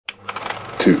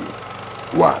2,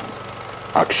 1,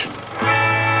 action.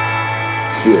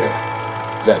 Here,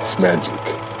 that's magic.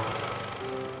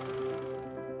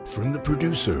 From the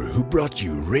producer who brought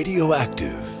you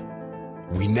RadioActive,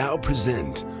 we now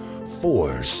present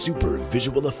 4 super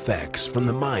visual effects from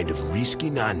the mind of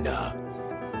Rizki Nanda.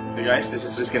 Hey guys, this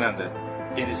is Rizki Nanda.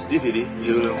 In this DVD,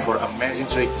 you'll learn 4 amazing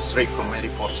tricks straight from Harry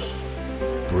Potter.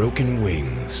 Broken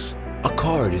wings. A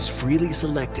card is freely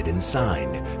selected and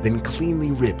signed, then cleanly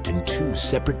ripped in 2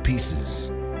 separate pieces.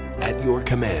 At your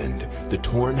command, the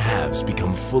torn halves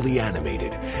become fully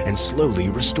animated and slowly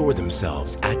restore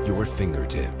themselves at your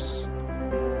fingertips.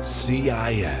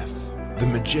 CIF. The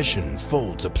magician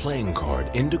folds a playing card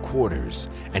into quarters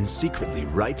and secretly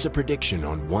writes a prediction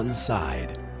on one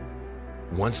side.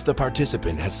 Once the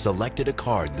participant has selected a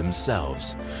card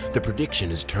themselves, the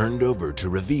prediction is turned over to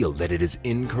reveal that it is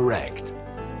incorrect.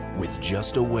 With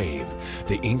just a wave,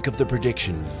 the ink of the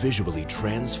prediction visually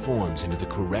transforms into the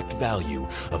correct value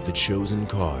of the chosen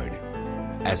card.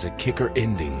 As a kicker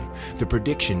ending, the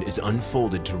prediction is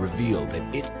unfolded to reveal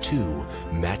that it too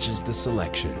matches the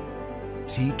selection.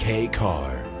 TK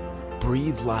Car.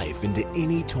 Breathe life into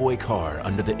any toy car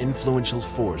under the influential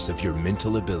force of your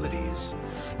mental abilities.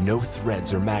 No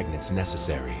threads or magnets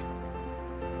necessary.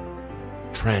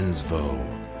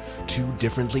 Transvo. 2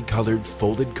 differently colored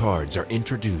folded cards are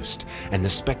introduced and the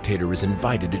spectator is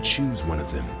invited to choose one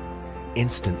of them.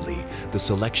 Instantly, the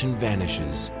selection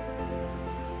vanishes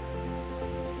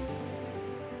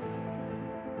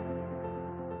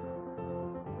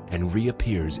and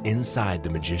reappears inside the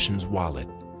magician's wallet,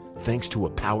 thanks to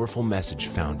a powerful message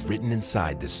found written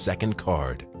inside the second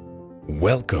card.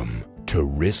 Welcome to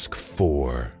Risk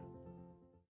 4.